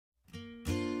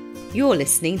You're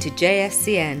listening to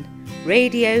JSCN,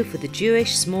 Radio for the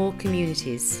Jewish Small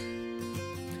Communities.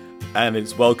 And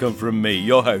it's welcome from me,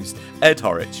 your host, Ed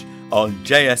Horwich, on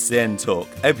JSCN Talk,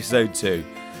 Episode 2,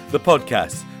 the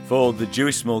podcast for the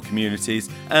Jewish small communities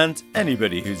and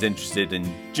anybody who's interested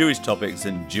in Jewish topics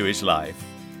and Jewish life.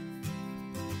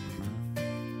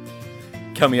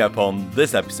 Coming up on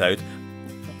this episode,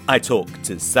 I talk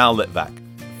to Sal Litvak,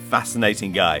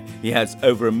 fascinating guy. He has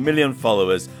over 1 million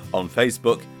followers on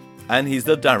Facebook, and he's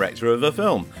the director of the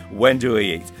film, When Do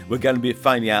We Eat? We're going to be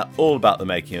finding out all about the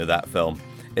making of that film.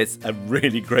 It's a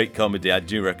really great comedy. I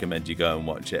do recommend you go and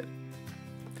watch it.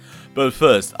 But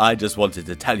first, I just wanted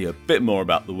to tell you a bit more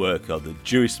about the work of the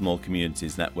Jewish Small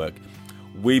Communities Network.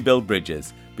 We build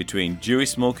bridges between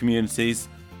Jewish small communities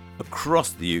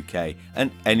across the UK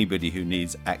and anybody who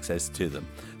needs access to them.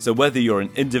 So whether you're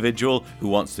an individual who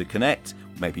wants to connect,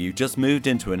 maybe you just moved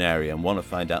into an area and want to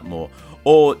find out more,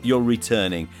 or you're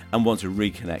returning and want to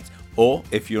reconnect, or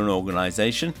if you're an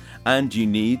organisation and you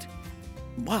need,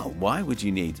 well, why would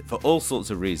you need, for all sorts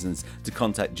of reasons, to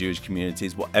contact Jewish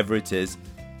communities, whatever it is,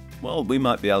 well, we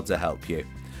might be able to help you.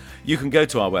 You can go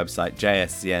to our website,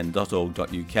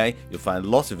 jscn.org.uk. You'll find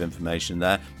lots of information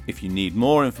there. If you need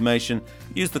more information,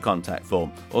 use the contact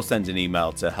form or send an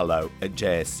email to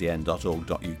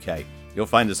hello@jscn.org.uk. You'll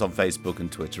find us on Facebook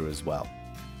and Twitter as well.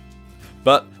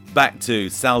 But back to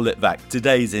Sal Litvak,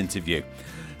 today's interview.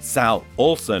 Sal,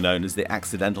 also known as the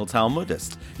Accidental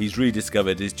Talmudist. He's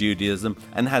rediscovered his Judaism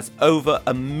and has over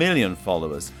 1 million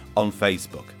followers on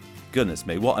Facebook. Goodness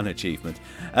me, what an achievement.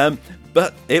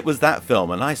 But it was that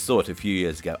film, and I saw it a few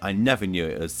years ago. I never knew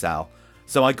it was Sal.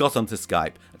 So I got onto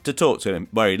Skype to talk to him,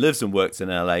 where he lives and works in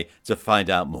LA, to find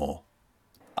out more.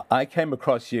 I came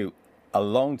across you a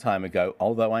long time ago,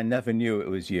 although I never knew it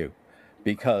was you,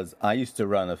 because I used to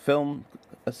run a film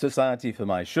society for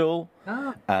my shul,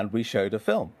 and we showed a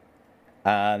film.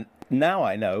 And now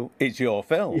I know it's your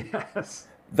film. Yes.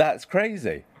 That's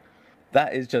crazy.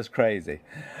 That is just crazy.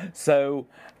 So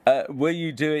were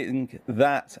you doing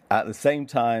that at the same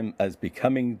time as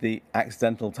becoming the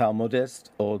Accidental Talmudist,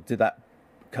 or did that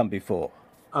come before?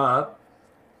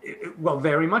 Well,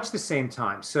 very much the same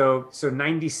time. So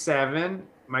 97,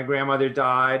 my grandmother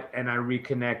died, and I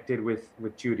reconnected with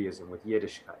Judaism, with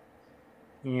Yiddishkeit.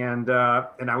 And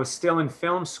I was still in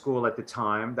film school at the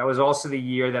time. That was also the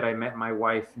year that I met my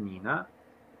wife, Nina.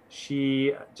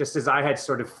 She, just as I had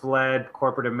sort of fled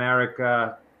corporate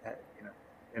America,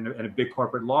 in a big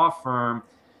corporate law firm,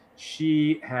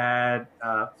 she had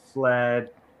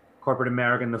fled corporate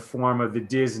America in the form of the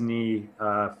Disney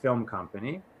film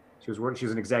company. She was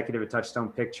an executive at Touchstone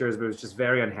Pictures, but was just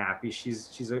very unhappy.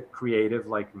 She's a creative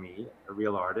like me, a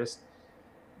real artist.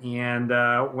 And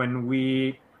when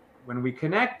we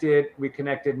connected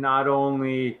not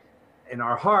only in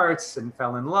our hearts and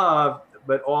fell in love,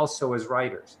 but also as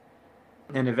writers.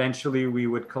 And eventually we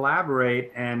would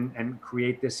collaborate and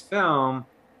create this film,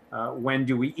 When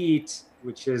Do We Eat?,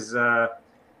 which is a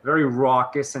very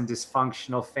raucous and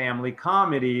dysfunctional family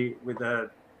comedy with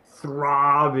a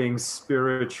throbbing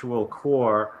spiritual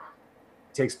core.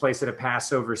 It takes place at a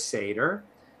Passover Seder,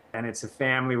 and it's a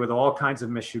family with all kinds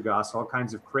of mishugas, all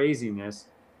kinds of craziness.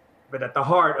 But at the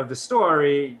heart of the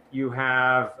story, you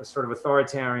have a sort of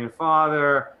authoritarian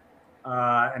father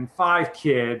and 5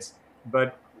 kids,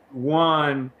 but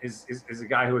one is a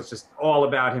guy who is just all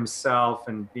about himself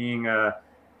and being a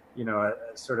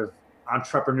sort of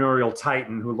entrepreneurial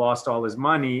titan who lost all his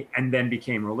money and then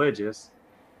became religious.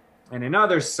 And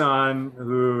another son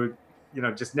who,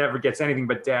 just never gets anything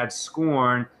but dad's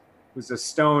scorn, who's a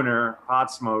stoner,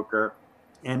 hot smoker,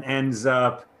 and ends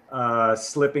up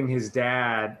slipping his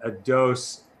dad a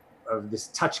dose of this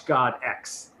Touch God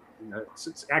X.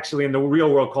 It's actually in the real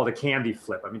world called a candy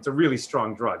flip. I mean, it's a really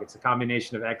strong drug. It's a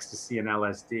combination of ecstasy and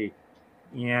LSD.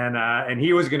 And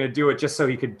he was going to do it just so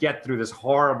he could get through this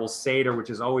horrible Seder, which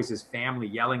is always his family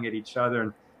yelling at each other.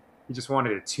 And he just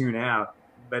wanted to tune out.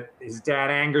 But his dad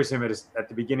angers him at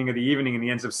the beginning of the evening, and he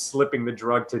ends up slipping the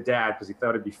drug to dad because he thought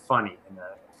it'd be funny in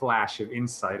a flash of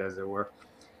insight, as it were.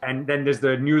 And then there's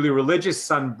the newly religious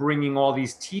son bringing all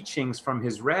these teachings from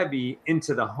his Rebbe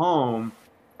into the home,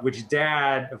 which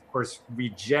dad, of course,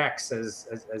 rejects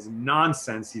as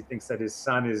nonsense. He thinks that his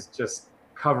son is just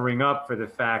covering up for the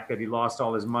fact that he lost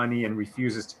all his money and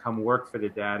refuses to come work for the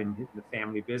dad in the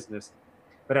family business.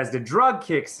 But as the drug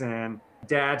kicks in,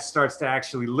 dad starts to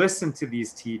actually listen to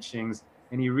these teachings,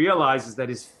 and he realizes that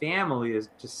his family is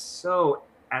just so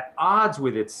at odds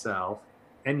with itself,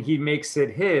 and he makes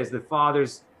it the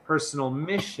father's personal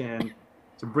mission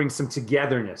to bring some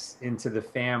togetherness into the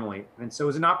family. And so it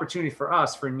was an opportunity for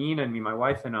us, for Nina and me, my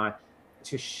wife and I,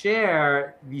 to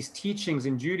share these teachings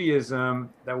in Judaism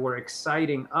that were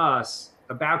exciting us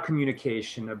about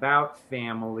communication, about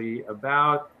family,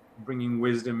 about bringing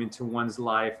wisdom into one's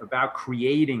life, about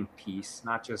creating peace,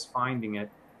 not just finding it,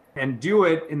 and do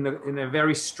it in a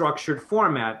very structured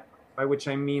format, by which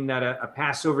I mean that a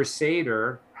Passover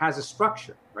Seder has a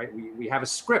structure, right? We have a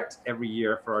script every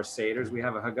year for our Seders. We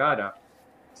have a Haggadah.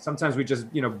 Sometimes we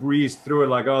just, breeze through it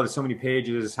like, oh, there's so many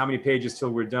pages. How many pages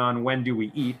till we're done? When do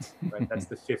we eat? Right? That's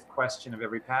the fifth question of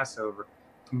every Passover.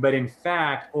 But in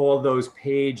fact, all those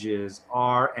pages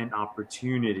are an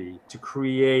opportunity to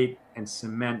create and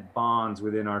cement bonds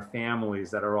within our families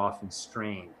that are often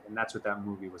strained. And that's what that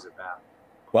movie was about.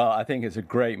 Well, I think it's a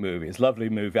great movie. It's a lovely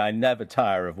movie. I never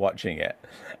tire of watching it.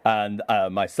 And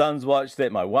my son's watched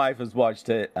it. My wife has watched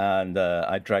it. And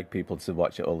I drag people to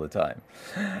watch it all the time.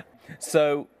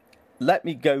 So let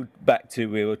me go back to,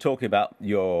 we were talking about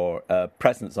your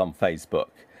presence on Facebook.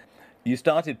 You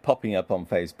started popping up on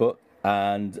Facebook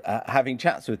and having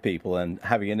chats with people and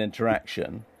having an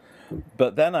interaction.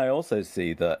 But then I also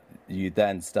see that you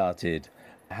then started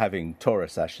having Torah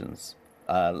sessions,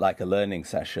 like a learning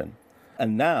session.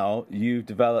 And now you've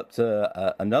developed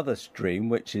another stream,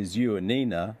 which is you and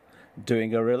Nina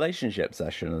doing a relationship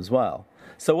session as well.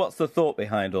 So what's the thought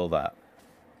behind all that?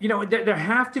 There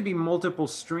have to be multiple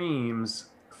streams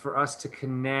for us to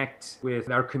connect with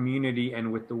our community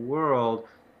and with the world,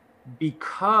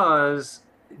 because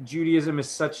Judaism is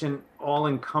such an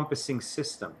all-encompassing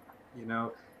system.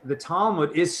 The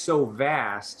Talmud is so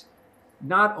vast,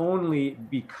 not only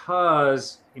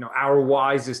because our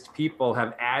wisest people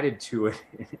have added to it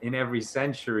in every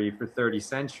century for 30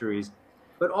 centuries,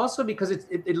 but also because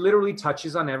it literally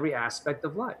touches on every aspect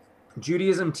of life.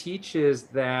 Judaism teaches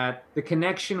that the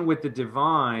connection with the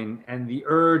divine and the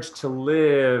urge to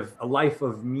live a life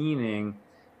of meaning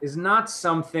is not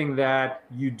something that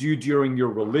you do during your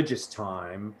religious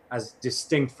time as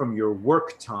distinct from your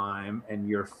work time and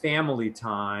your family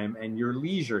time and your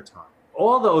leisure time.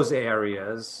 All those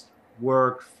areas,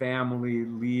 work, family,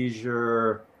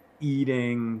 leisure,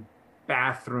 eating,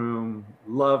 bathroom,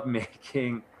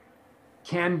 lovemaking,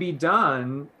 can be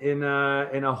done in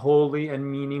a holy and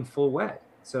meaningful way.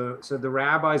 So the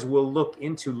rabbis will look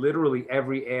into literally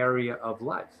every area of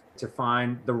life to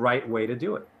find the right way to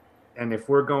do it. And if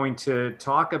we're going to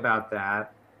talk about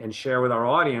that and share with our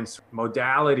audience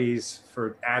modalities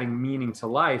for adding meaning to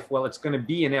life, well, it's going to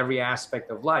be in every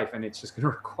aspect of life, and it's just going to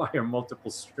require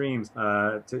multiple streams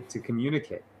to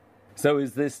communicate. So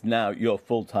is this now your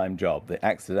full-time job? The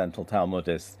Accidental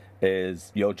Talmudist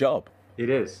is your job? It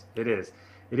is. It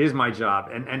is my job.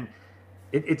 And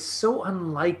it's so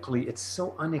unlikely. It's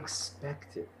so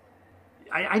unexpected.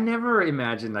 I never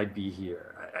imagined I'd be here.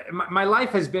 My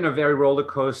life has been a very roller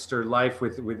coaster life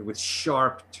with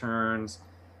sharp turns.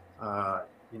 I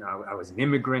was an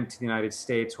immigrant to the United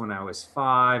States when I was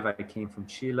 5. I came from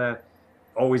Chile,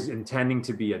 always intending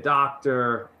to be a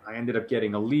doctor. I ended up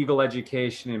getting a legal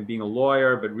education and being a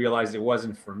lawyer, but realized it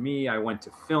wasn't for me. I went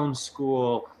to film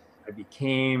school. I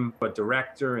became a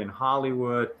director in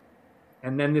Hollywood.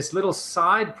 And then this little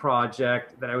side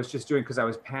project that I was just doing because I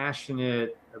was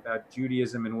passionate about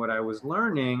Judaism and what I was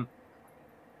learning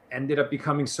ended up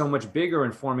becoming so much bigger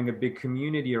and forming a big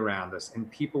community around us. And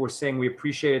people were saying, we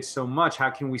appreciate it so much. How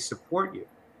can we support you?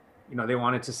 They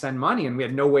wanted to send money and we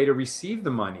had no way to receive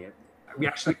the money. We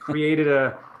actually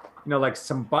created like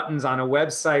some buttons on a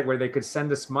website where they could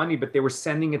send us money, but they were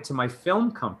sending it to my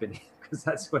film company because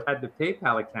that's what had the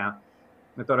PayPal account.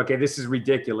 And I thought, okay, this is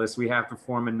ridiculous. We have to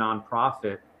form a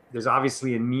nonprofit. There's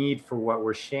obviously a need for what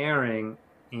we're sharing,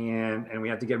 and we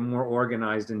have to get more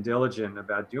organized and diligent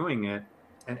about doing it.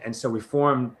 And so we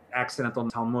formed Accidental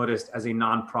Talmudist as a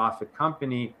nonprofit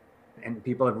company, and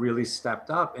people have really stepped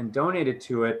up and donated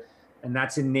to it. And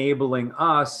that's enabling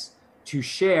us to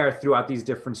share throughout these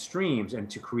different streams and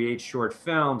to create short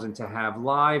films and to have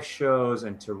live shows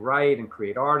and to write and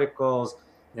create articles.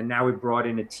 And now we brought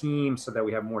in a team so that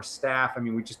we have more staff. I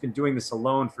mean, we've just been doing this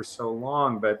alone for so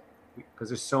long, but because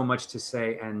there's so much to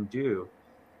say and do.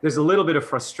 There's a little bit of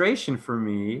frustration for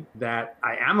me that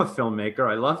I am a filmmaker.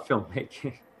 I love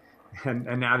filmmaking.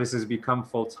 And now this has become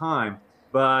full time.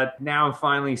 But now I'm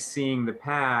finally seeing the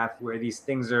path where these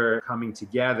things are coming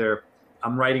together.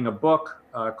 I'm writing a book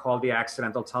called The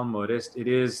Accidental Talmudist. It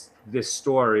is this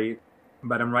story.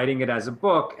 but I'm writing it as a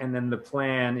book, and then the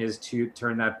plan is to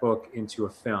turn that book into a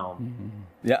film.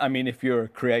 Yeah, I mean, if you're a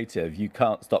creative, you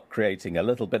can't stop creating. A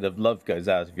little bit of love goes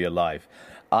out of your life.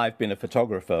 I've been a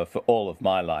photographer for all of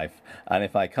my life, and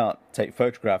if I can't take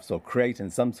photographs or create in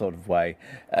some sort of way,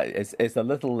 it's a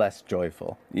little less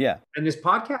joyful. Yeah. And this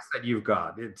podcast that you've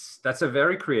got, that's a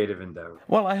very creative endeavor.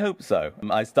 Well, I hope so.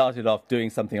 I started off doing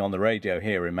something on the radio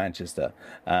here in Manchester,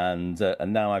 and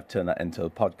now I've turned that into a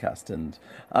podcast, and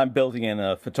I'm building in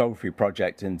a photography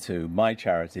project into my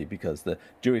charity, because the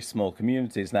Jewish Small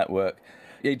Communities Network,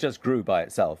 it just grew by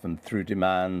itself and through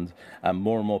demand, and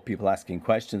more people asking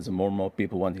questions and more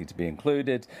people wanting to be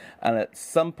included. And at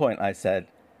some point I said,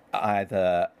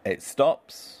 either it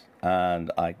stops and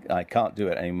I can't do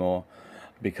it anymore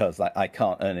because I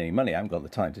can't earn any money, I haven't got the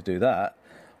time to do that,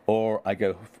 or I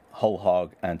go whole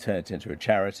hog and turn it into a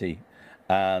charity,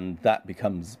 and that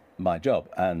becomes my job.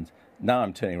 And now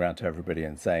I'm turning around to everybody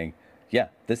and saying, yeah,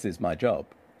 this is my job.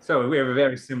 So we have a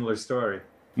very similar story.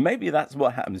 Maybe that's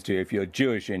what happens to you if you're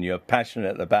Jewish and you're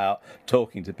passionate about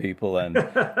talking to people and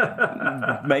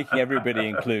making everybody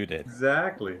included.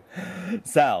 Exactly.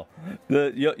 Sal,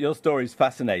 your story is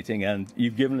fascinating, and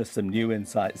you've given us some new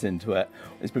insights into it.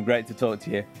 It's been great to talk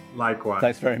to you. Likewise.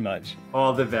 Thanks very much.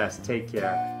 All the best. Take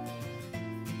care.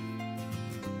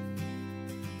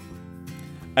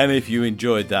 And if you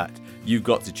enjoyed that, you've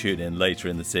got to tune in later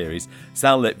in the series.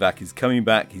 Sal Litvak is coming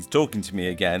back. He's talking to me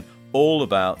again all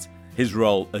about his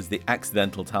role as the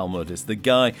accidental Talmudist, the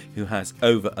guy who has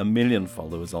over 1 million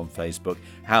followers on Facebook,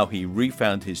 how he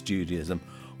refound his Judaism,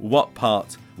 what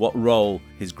role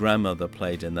his grandmother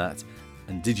played in that,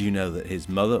 and did you know that his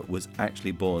mother was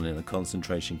actually born in a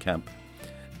concentration camp?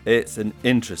 It's an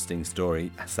interesting story.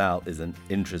 Sal is an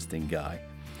interesting guy.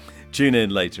 Tune in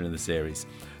later in the series.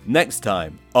 Next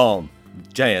time on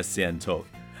JSCN Talk,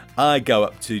 I go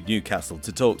up to Newcastle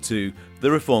to talk to the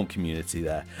Reform community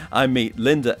there. I meet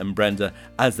Linda and Brenda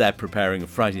as they're preparing a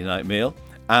Friday night meal,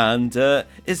 and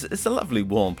it's a lovely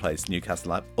warm place,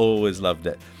 Newcastle. I've always loved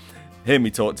it. Hear me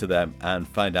talk to them and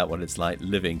find out what it's like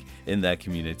living in their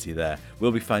community there.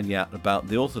 We'll be finding out about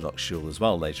the Orthodox shul as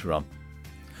well later on.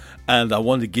 And I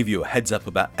want to give you a heads up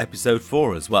about episode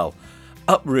 4 as well.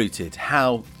 Uprooted,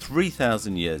 how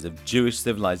 3,000 years of Jewish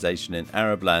civilization in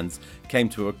Arab lands came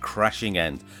to a crashing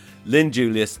end. Lynn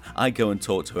Julius, I go and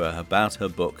talk to her about her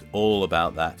book, all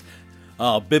about that.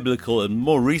 Our biblical and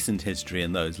more recent history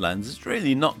in those lands is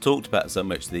really not talked about so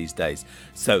much these days.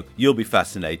 So you'll be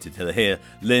fascinated to hear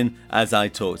Lynn as I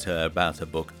talk to her about her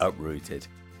book, Uprooted.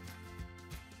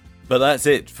 But that's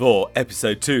it for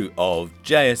episode 2 of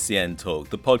JSCN Talk,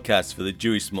 the podcast for the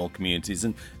Jewish small communities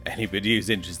and anybody who's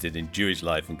interested in Jewish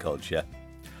life and culture.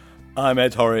 I'm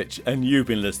Ed Horwich, and you've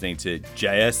been listening to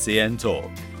JSCN Talk.